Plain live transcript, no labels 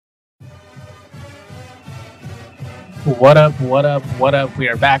What up, what up, what up? We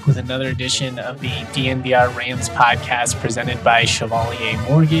are back with another edition of the DNVR Rams podcast presented by Chevalier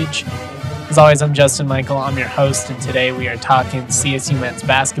Mortgage. As always, I'm Justin Michael. I'm your host, and today we are talking CSU men's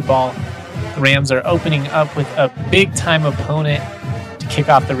basketball. The Rams are opening up with a big-time opponent to kick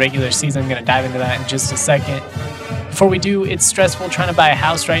off the regular season. I'm going to dive into that in just a second. Before we do, it's stressful trying to buy a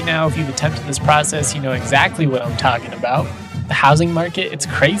house right now. If you've attempted this process, you know exactly what I'm talking about. The housing market, it's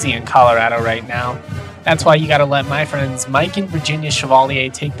crazy in Colorado right now. That's why you got to let my friends Mike and Virginia Chevalier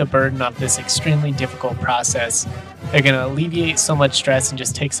take the burden of this extremely difficult process. They're going to alleviate so much stress and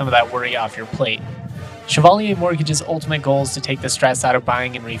just take some of that worry off your plate. Chevalier Mortgage's ultimate goal is to take the stress out of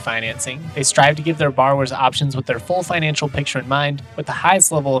buying and refinancing. They strive to give their borrowers options with their full financial picture in mind, with the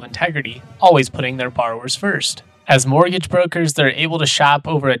highest level of integrity, always putting their borrowers first. As mortgage brokers, they're able to shop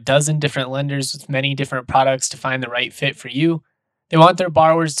over a dozen different lenders with many different products to find the right fit for you. They want their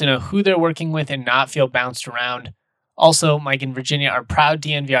borrowers to know who they're working with and not feel bounced around. Also, Mike and Virginia are proud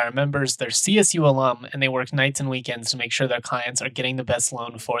DNVR members. They're CSU alum, and they work nights and weekends to make sure their clients are getting the best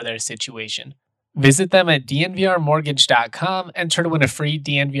loan for their situation. Visit them at dnvrmortgage.com. Enter to win a free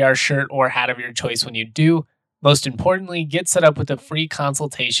DNVR shirt or hat of your choice when you do. Most importantly, get set up with a free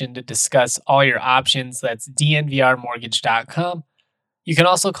consultation to discuss all your options. That's dnvrmortgage.com. You can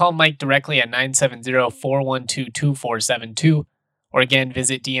also call Mike directly at 970-412-2472. Or again,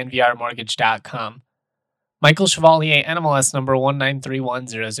 visit dnvrmortgage.com. Michael Chevalier, NMLS number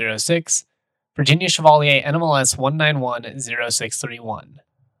 1931006. Virginia Chevalier, NMLS 1910631.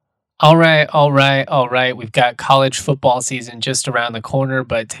 All right. We've got college football season just around the corner,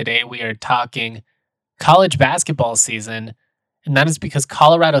 but today we are talking college basketball season, and that is because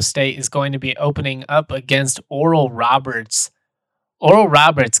Colorado State is going to be opening up against Oral Roberts. Oral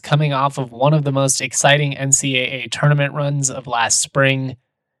Roberts coming off of one of the most exciting NCAA tournament runs of last spring.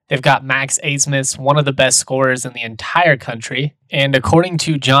 They've got Max Abmas, one of the best scorers in the entire country. And according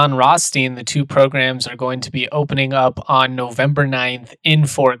to John Rothstein, the two programs are going to be opening up on November 9th in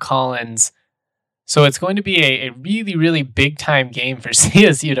Fort Collins. So it's going to be a really, really big time game for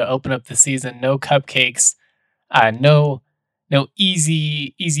CSU to open up the season. No cupcakes, no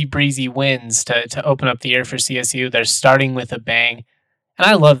easy breezy wins to open up the year for CSU. They're starting with a bang. And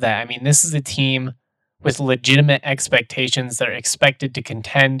I love that. I mean, this is a team with legitimate expectations. They're expected to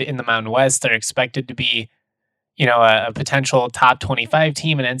contend in the Mountain West. They're expected to be, a potential top 25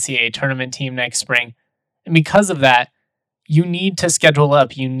 team, an NCAA tournament team next spring. And because of that, you need to schedule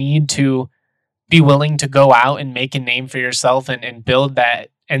up. You need to be willing to go out and make a name for yourself and build that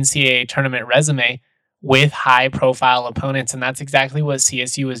NCAA tournament resume with high-profile opponents, and that's exactly what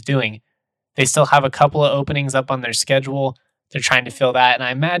CSU is doing. They still have a couple of openings up on their schedule. They're trying to fill that, and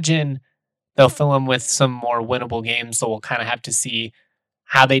I imagine they'll fill them with some more winnable games, so we'll kind of have to see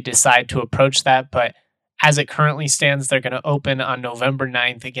how they decide to approach that. But as it currently stands, they're going to open on November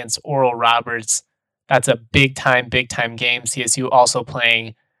 9th against Oral Roberts. That's a big-time game. CSU also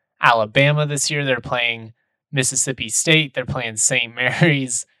playing Alabama this year. They're playing Mississippi State. They're playing St.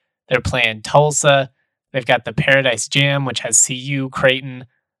 Mary's. They're playing Tulsa. They've got the Paradise Jam, which has CU, Creighton,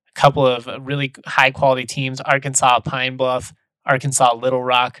 a couple of really high-quality teams, Arkansas Pine Bluff, Arkansas Little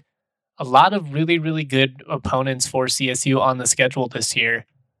Rock. A lot of really, really good opponents for CSU on the schedule this year.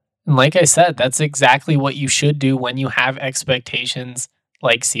 And like I said, that's exactly what you should do when you have expectations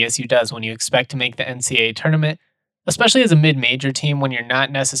like CSU does, when you expect to make the NCAA tournament, especially as a mid-major team, when you're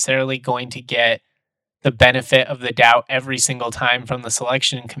not necessarily going to get the benefit of the doubt every single time from the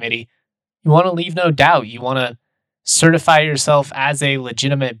selection committee. You want to leave no doubt. You want to certify yourself as a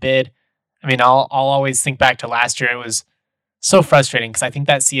legitimate bid. I mean, I'll always think back to last year. It was so frustrating because I think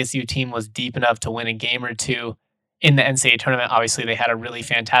that CSU team was deep enough to win a game or two in the NCAA tournament. Obviously, they had a really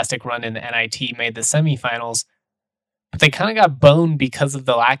fantastic run in the NIT, made the semifinals, but they kind of got boned because of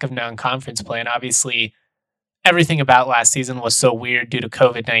the lack of non-conference play. And obviously, everything about last season was so weird due to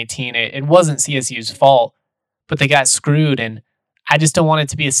COVID-19. It wasn't CSU's fault, but they got screwed. And I just don't want it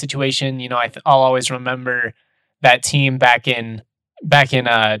to be a situation. I'll always remember that team back in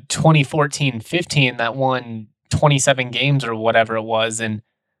 2014-15 that won 27 games or whatever it was and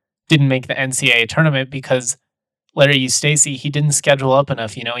didn't make the NCAA tournament because Larry Eustace, he didn't schedule up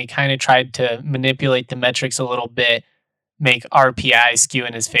enough. He kind of tried to manipulate the metrics a little bit, make RPI skew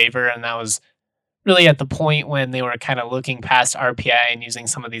in his favor, and that was really at the point when they were kind of looking past RPI and using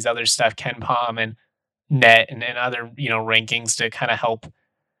some of these other stuff, Ken Palm and Net and other, rankings to kind of help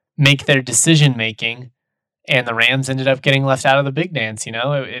make their decision making. And the Rams ended up getting left out of the big dance.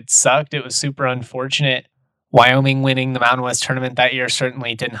 It sucked. It was super unfortunate. Wyoming winning the Mountain West tournament that year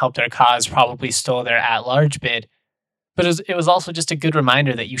certainly didn't help their cause, probably stole their at-large bid. But it was also just a good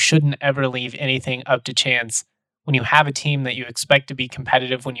reminder that you shouldn't ever leave anything up to chance when you have a team that you expect to be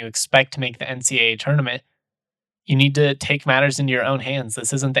competitive, when you expect to make the NCAA tournament, you need to take matters into your own hands.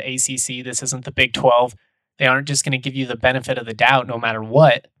 This isn't the ACC. This isn't the Big 12. They aren't just going to give you the benefit of the doubt no matter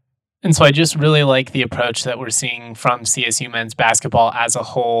what. And so I just really like the approach that we're seeing from CSU men's basketball as a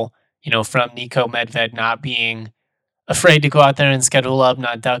whole, from Nico Medved not being afraid to go out there and schedule up,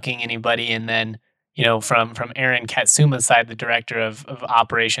 not ducking anybody. And then, from Aaron Katsuma's side, the director of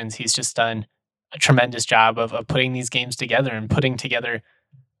operations, he's just done a tremendous job of putting these games together and putting together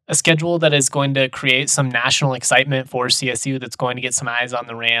a schedule that is going to create some national excitement for CSU, that's going to get some eyes on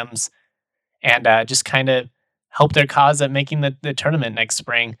the Rams and just kind of help their cause at making the tournament next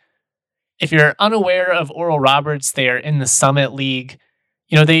spring. If you're unaware of Oral Roberts, they are in the Summit League.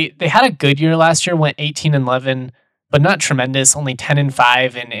 They had a good year last year, went 18-11, but not tremendous, only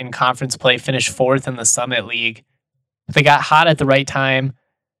 10-5 in conference play, finished 4th in the Summit League. But they got hot at the right time,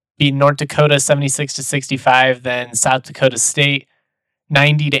 beat North Dakota 76-65, then South Dakota State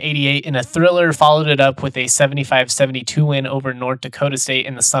 90-88 in a thriller, followed it up with a 75-72 win over North Dakota State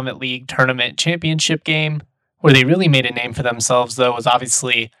in the Summit League tournament championship game. Where they really made a name for themselves, though, was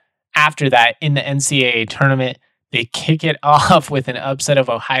obviously after that in the NCAA tournament. They kick it off with an upset of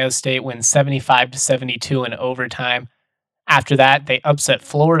Ohio State, win 75-72 in overtime. After that, they upset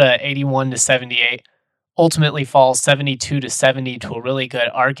Florida 81-78, ultimately fall 72-70 to a really good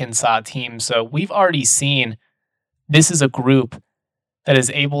Arkansas team. So we've already seen this is a group that is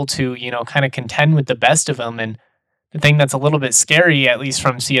able to, kind of contend with the best of them. And the thing that's a little bit scary, at least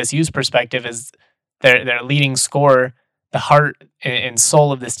from CSU's perspective, is their leading scorer, the heart and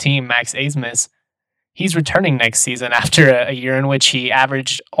soul of this team, Max Abmas. He's returning next season after a year in which he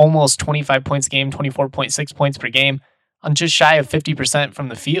averaged almost 25 points a game, 24.6 points per game, on just shy of 50% from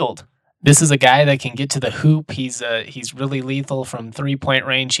the field. This is a guy that can get to the hoop. He's really lethal from 3-point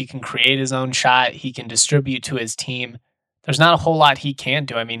range. He can create his own shot. He can distribute to his team. There's not a whole lot he can't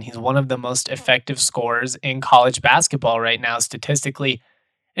do. I mean, he's one of the most effective scorers in college basketball right now statistically.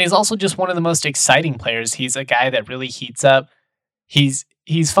 And he's also just one of the most exciting players. He's a guy that really heats up. He's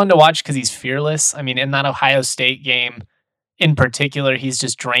fun to watch because he's fearless. I mean, in that Ohio State game in particular, he's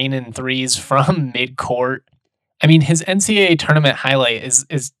just draining threes from midcourt. I mean, his NCAA tournament highlight is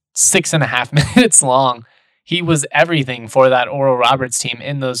 6.5 minutes long. He was everything for that Oral Roberts team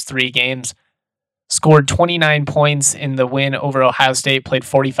in those 3 games. Scored 29 points in the win over Ohio State, played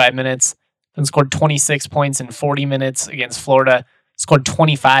 45 minutes, then scored 26 points in 40 minutes against Florida, scored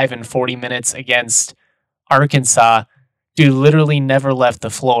 25 in 40 minutes against Arkansas. Dude literally never left the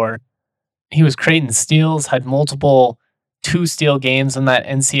floor. He was creating steals, had multiple 2-steal games in that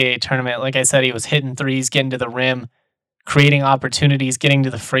NCAA tournament. Like I said, he was hitting threes, getting to the rim, creating opportunities, getting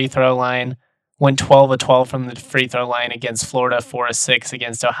to the free throw line. Went 12 of 12 from the free throw line against Florida, 4 of 6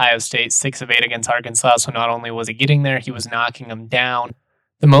 against Ohio State, 6 of 8 against Arkansas. So not only was he getting there, he was knocking them down.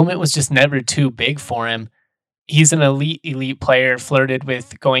 The moment was just never too big for him. He's an elite player, flirted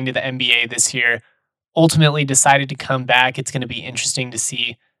with going to the NBA this year, ultimately decided to come back. It's going to be interesting to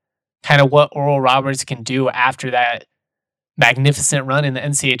see kind of what Oral Roberts can do after that magnificent run in the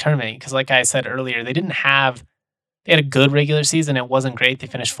NCAA tournament. Because like I said earlier, they had a good regular season. It wasn't great. They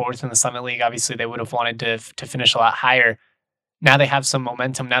finished 4th in the Summit League. Obviously, they would have wanted to finish a lot higher. Now they have some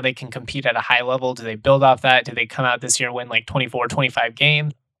momentum. Now they can compete at a high level. Do they build off that? Do they come out this year and win like 24, 25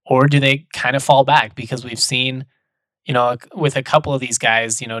 games? Or do they kind of fall back? Because we've seen, with a couple of these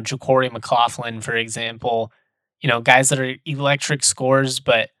guys, Ja'Cory McLaughlin, for example, guys that are electric scorers,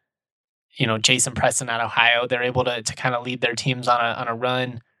 but, Jason Preston at Ohio, they're able to kind of lead their teams on a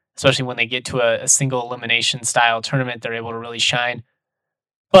run. Especially when they get to a single elimination style tournament, they're able to really shine.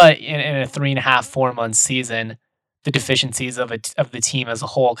 But in a 3.5, 4 month season, the deficiencies of the team as a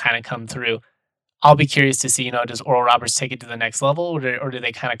whole kind of come through. I'll be curious to see, does Oral Roberts take it to the next level, or do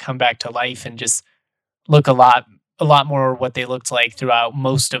they kind of come back to life and just look a lot more what they looked like throughout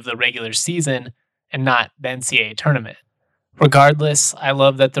most of the regular season and not the NCAA tournament? Regardless, I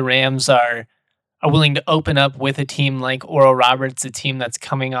love that the Rams are willing to open up with a team like Oral Roberts, a team that's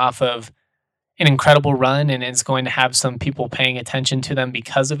coming off of an incredible run and is going to have some people paying attention to them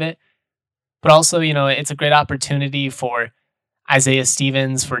because of it. But also, it's a great opportunity for Isaiah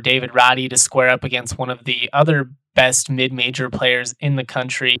Stevens, for David Roddy to square up against one of the other best mid-major players in the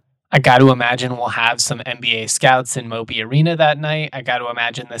country. I got to imagine we'll have some NBA scouts in Moby Arena that night. I got to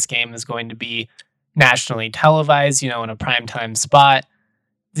imagine this game is going to be nationally televised, in a primetime spot.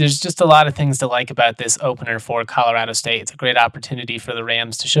 There's just a lot of things to like about this opener for Colorado State. It's a great opportunity for the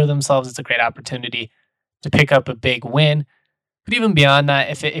Rams to show themselves. It's a great opportunity to pick up a big win. But even beyond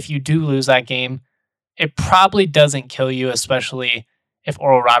that, if you do lose that game, it probably doesn't kill you, especially if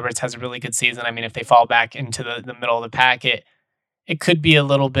Oral Roberts has a really good season. I mean, if they fall back into the middle of the pack, it could be a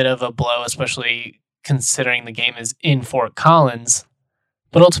little bit of a blow, especially considering the game is in Fort Collins.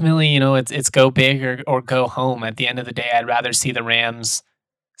 But ultimately, it's go big or go home. At the end of the day, I'd rather see the Rams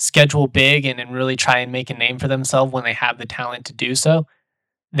schedule big and really try and make a name for themselves when they have the talent to do so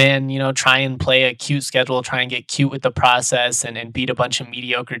than, try and play a cute schedule, try and get cute with the process and beat a bunch of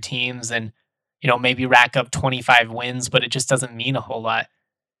mediocre teams and, maybe rack up 25 wins, but it just doesn't mean a whole lot.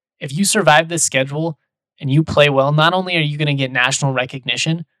 If you survive this schedule and you play well, not only are you going to get national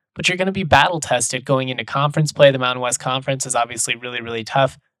recognition, but you're going to be battle tested going into conference play. The Mountain West Conference is obviously really, really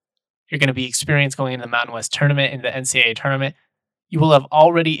tough. You're going to be experienced going into the Mountain West tournament, into the NCAA tournament. You will have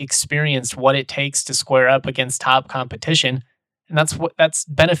already experienced what it takes to square up against top competition, and that's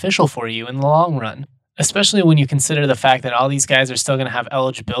beneficial for you in the long run, especially when you consider the fact that all these guys are still going to have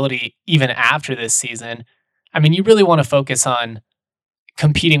eligibility even after this season. I mean, you really want to focus on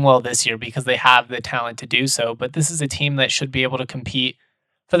competing well this year because they have the talent to do so, but this is a team that should be able to compete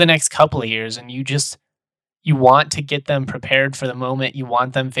for the next couple of years, and you want to get them prepared for the moment. You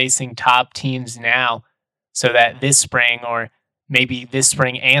want them facing top teams now so that this spring, or maybe this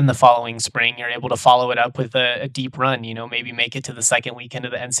spring and the following spring, you're able to follow it up with a deep run, maybe make it to the second weekend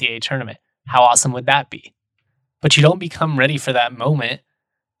of the NCAA tournament. How awesome would that be? But you don't become ready for that moment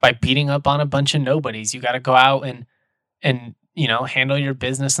by beating up on a bunch of nobodies. You got to go out and handle your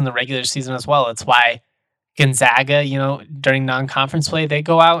business in the regular season as well. It's why Gonzaga, during non-conference play, they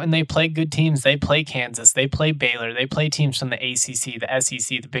go out and they play good teams. They play Kansas, they play Baylor, they play teams from the ACC, the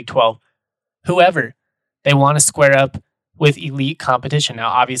SEC, the Big 12, whoever. They want to square up with elite competition. Now,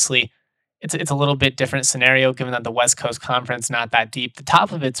 obviously, it's a little bit different scenario given that the West Coast Conference not that deep. The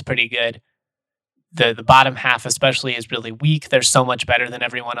top of it's pretty good. The bottom half especially is really weak. They're so much better than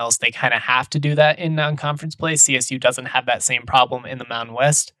everyone else. They kind of have to do that in non-conference play. CSU doesn't have that same problem in the Mountain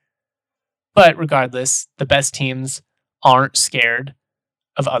West. But regardless, the best teams aren't scared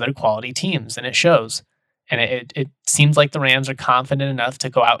of other quality teams, and it shows. And it seems like the Rams are confident enough to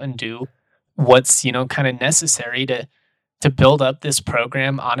go out and do what's, kind of necessary to build up this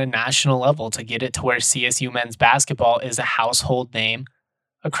program on a national level, to get it to where CSU men's basketball is a household name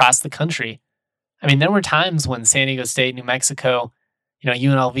across the country. I mean, there were times when San Diego State, New Mexico,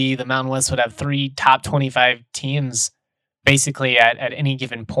 UNLV, the Mountain West would have 3 top 25 teams basically at any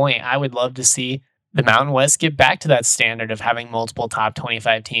given point. I would love to see the Mountain West get back to that standard of having multiple top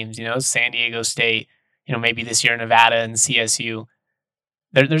 25 teams, San Diego State, maybe this year Nevada and CSU.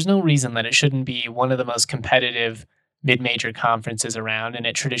 There's no reason that it shouldn't be one of the most competitive mid-major conferences around, and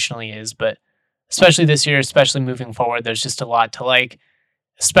it traditionally is, but especially this year, especially moving forward, there's just a lot to like,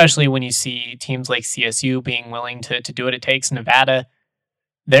 especially when you see teams like CSU being willing to do what it takes. Nevada,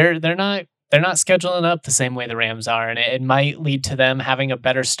 they're not scheduling up the same way the Rams are, and it might lead to them having a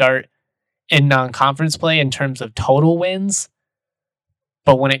better start in non-conference play in terms of total wins.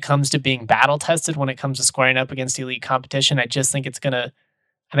 But when it comes to being battle tested, when it comes to squaring up against elite competition, I think it's gonna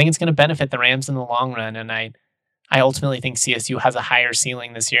benefit the Rams in the long run. And I ultimately think CSU has a higher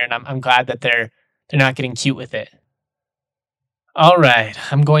ceiling this year, and I'm glad that they're not getting cute with it. All right,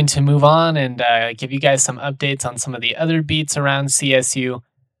 I'm going to move on and give you guys some updates on some of the other beats around CSU.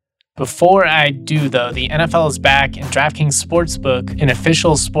 Before I do, though, the NFL is back, and DraftKings Sportsbook, an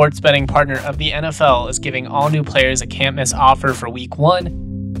official sports betting partner of the NFL, is giving all new players a can't-miss offer for Week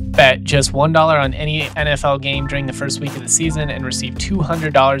 1. Bet just $1 on any NFL game during the first week of the season and receive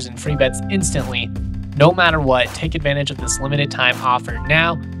 $200 in free bets instantly, no matter what. Take advantage of this limited-time offer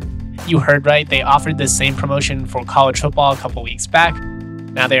now. You heard right, they offered this same promotion for college football a couple weeks back.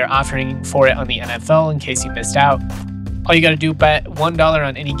 Now they are offering for it on the NFL in case you missed out. All you got to do, bet $1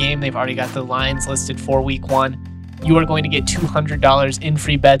 on any game. They've already got the lines listed for Week 1. You are going to get $200 in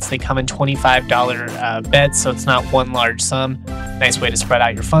free bets. They come in $25 bets, so it's not one large sum. Nice way to spread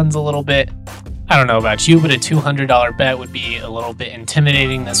out your funds a little bit. I don't know about you, but a $200 bet would be a little bit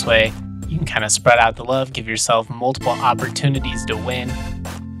intimidating. This way, you can kind of spread out the love, give yourself multiple opportunities to win.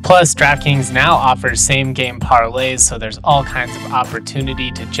 Plus, DraftKings now offers same-game parlays, so there's all kinds of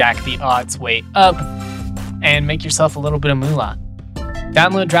opportunity to jack the odds way up and make yourself a little bit of moolah.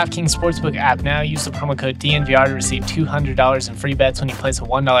 Download DraftKings Sportsbook app now. Use the promo code DNVR to receive $200 in free bets when you place a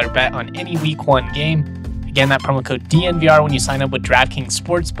 $1 bet on any Week 1 game. Again, that promo code DNVR when you sign up with DraftKings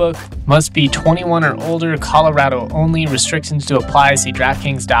Sportsbook. Must be 21 or older, Colorado only. Restrictions to apply. See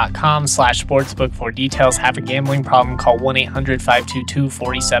DraftKings.com/sportsbook for details. Have a gambling problem? Call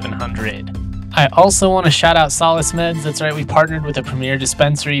 1-800-522-4700. I also want to shout out Solace Meds. That's right, we partnered with a premier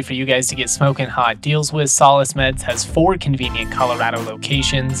dispensary for you guys to get smoking hot deals with. Solace Meds has 4 convenient Colorado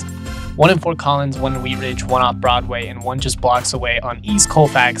locations. one in Fort Collins, one in Wheat Ridge, one off Broadway, and one just blocks away on East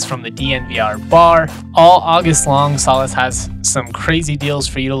Colfax from the DNVR bar. All August long, Solace has some crazy deals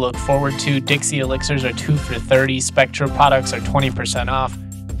for you to look forward to. Dixie Elixirs are 2 for $30, Spectra products are 20% off,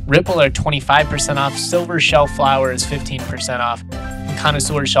 Ripple are 25% off, Silver Shelf Flower is 15% off, and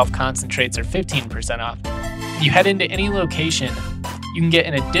Connoisseur Shelf Concentrates are 15% off. If you head into any location, you can get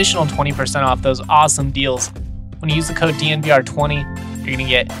an additional 20% off those awesome deals. When you use the code DNVR20, you're going to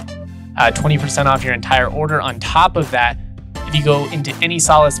get 20% off your entire order. On top of that, if you go into any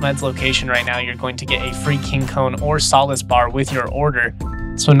Solace Meds location right now, you're going to get a free King Cone or Solace bar with your order.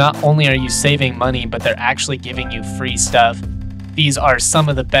 So not only are you saving money, but they're actually giving you free stuff. These are some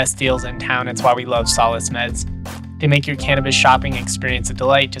of the best deals in town. It's why we love Solace Meds. They make your cannabis shopping experience a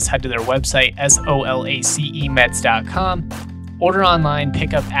delight. Just head to their website, solacemeds.com. Order online,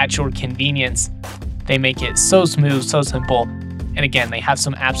 pick up at your convenience. They make it so smooth, so simple. And again, they have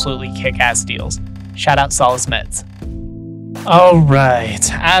some absolutely kick-ass deals. Shout out Solace Meds. All right.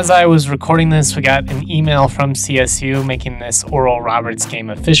 As I was recording this, we got an email from CSU making this Oral Roberts game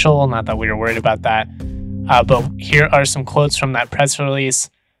official. Not that we were worried about that. But here are some quotes from that press release.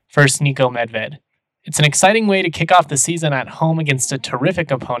 First, Nico Medved. It's an exciting way to kick off the season at home against a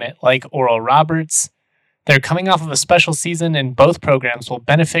terrific opponent like Oral Roberts. They're coming off of a special season, and both programs will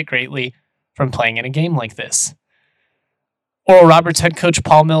benefit greatly from playing in a game like this. Oral Roberts head coach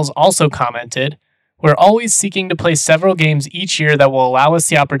Paul Mills also commented, "We're always seeking to play several games each year that will allow us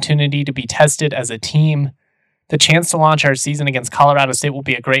the opportunity to be tested as a team. The chance to launch our season against Colorado State will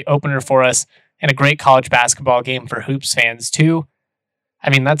be a great opener for us and a great college basketball game for hoops fans too." I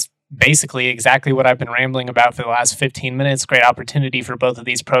mean, that's basically exactly what I've been rambling about for the last 15 minutes. Great opportunity for both of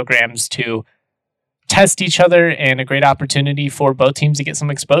these programs to test each other and a great opportunity for both teams to get some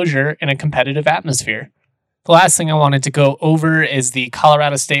exposure in a competitive atmosphere. The last thing I wanted to go over is the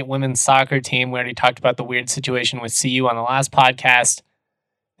Colorado State women's soccer team. We already talked about the weird situation with CU on the last podcast.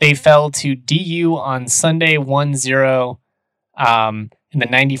 They fell to DU on Sunday 1-0. In the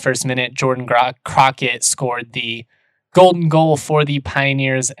 91st minute, Jordan Crockett scored the golden goal for the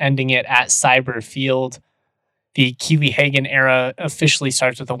Pioneers, ending it at Cyber Field. The Keeley Hagan era officially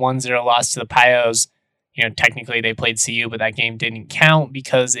starts with a 1-0 loss to the Pios. Technically they played CU, but that game didn't count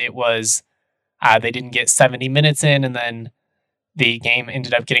because it was they didn't get 70 minutes in, and then the game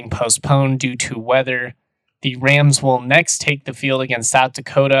ended up getting postponed due to weather. The Rams will next take the field against South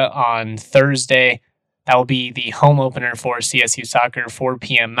Dakota on Thursday. That will be the home opener for CSU soccer, 4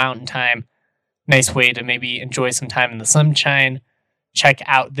 p.m. Mountain Time. Nice way to maybe enjoy some time in the sunshine. Check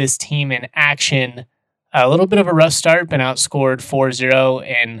out this team in action. A little bit of a rough start, been outscored 4-0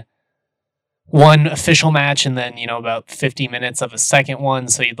 in one official match, and then, about 50 minutes of a second one.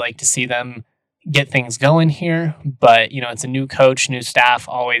 So you'd like to see them get things going here. But, it's a new coach, new staff.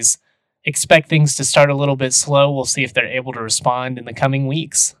 Always expect things to start a little bit slow. We'll see if they're able to respond in the coming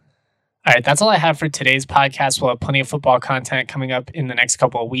weeks. All right, that's all I have for today's podcast. We'll have plenty of football content coming up in the next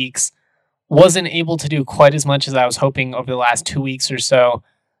couple of weeks. Wasn't able to do quite as much as I was hoping over the last 2 weeks or so.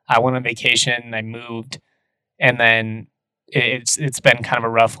 I went on vacation, I moved, and then it's been kind of a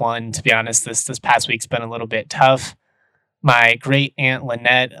rough one, to be honest. This past week's been a little bit tough. My great aunt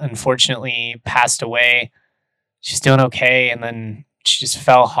Lynette unfortunately passed away. She's doing okay, and then she just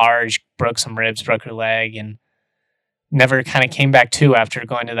fell hard. She broke some ribs, broke her leg, and never kind of came back to after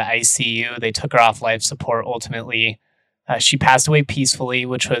going to the ICU. They took her off life support ultimately. She passed away peacefully,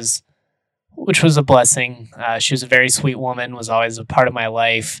 which was a blessing. She was a very sweet woman, was always a part of my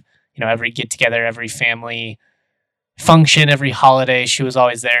life. Every get together, every family function, every holiday, she was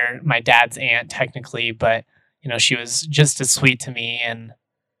always there. My dad's aunt, technically, but she was just as sweet to me, and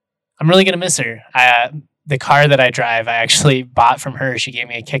I'm really going to miss her. The car that I drive, I actually bought from her. She gave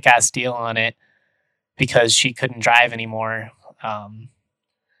me a kick-ass deal on it because she couldn't drive anymore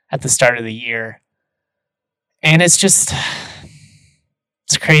at the start of the year. And it's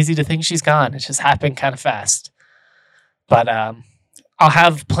crazy to think she's gone. It just happened kind of fast. But I'll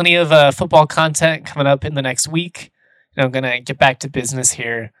have plenty of football content coming up in the next week. I'm going to get back to business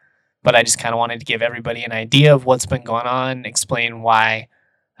here. But I just kind of wanted to give everybody an idea of what's been going on, explain why,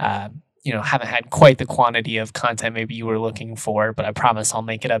 haven't had quite the quantity of content maybe you were looking for, but I promise I'll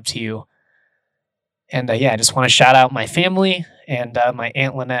make it up to you. And I just want to shout out my family and my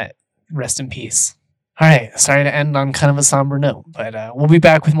Aunt Lynette. Rest in peace. All right, sorry to end on kind of a somber note, but we'll be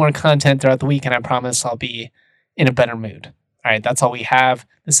back with more content throughout the week, and I promise I'll be in a better mood. All right, that's all we have.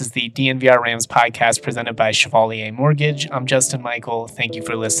 This is the DNVR Rams podcast presented by Chevalier Mortgage. I'm Justin Michael. Thank you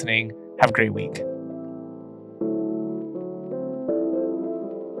for listening. Have a great week.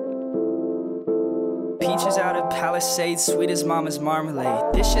 Peaches out of Palisades, sweet as mama's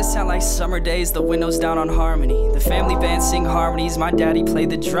marmalade. This shit sound like summer days, the windows down on Harmony. The family band sing harmonies, my daddy played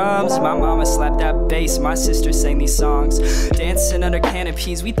the drums. My mama slapped that bass, my sister sang these songs. Dancing under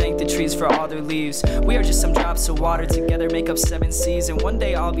canopies, we thank the trees for all their leaves. We are just some drops of water, together make up 7 seas. And one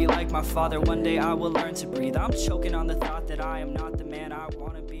day I'll be like my father, one day I will learn to breathe. I'm choking on the thought that I am not the man I want.